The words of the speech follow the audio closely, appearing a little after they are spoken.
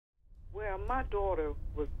Well, my daughter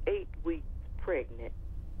was 8 weeks pregnant,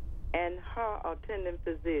 and her attending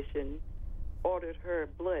physician ordered her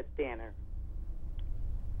blood thinner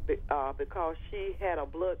because she had a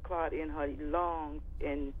blood clot in her lungs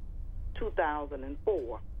in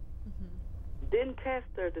 2004. Didn't test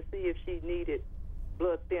her to see if she needed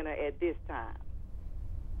blood thinner at this time.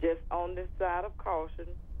 Just on the side of caution,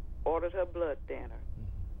 ordered her blood thinner.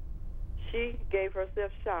 She gave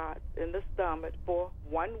herself shots in the stomach for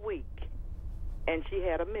 1 week, and she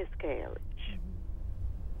had a miscarriage.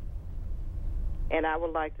 And I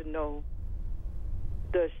would like to know,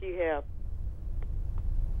 could she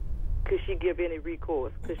give any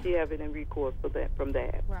recourse? Could she have any recourse from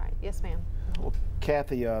that? Right. Yes, ma'am. Well,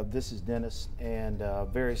 Kathy, this is Dennis, and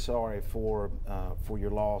very sorry for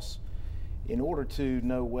your loss. In order to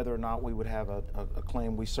know whether or not we would have a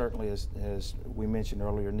claim, we certainly, as we mentioned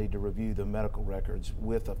earlier, need to review the medical records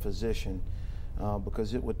with a physician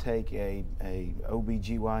because it would take a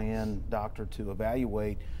OBGYN doctor to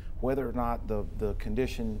evaluate whether or not the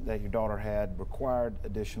condition that your daughter had required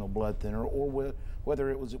additional blood thinner, or whether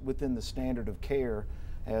it was within the standard of care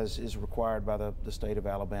as is required by the state of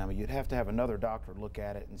Alabama. You'd have to have another doctor look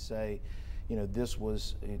at it and say, you know, this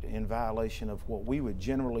was in violation of what we would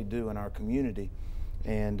generally do in our community.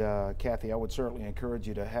 And Kathy, I would certainly encourage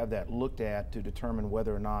you to have that looked at to determine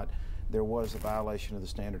whether or not there was a violation of the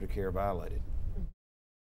standard of care violated.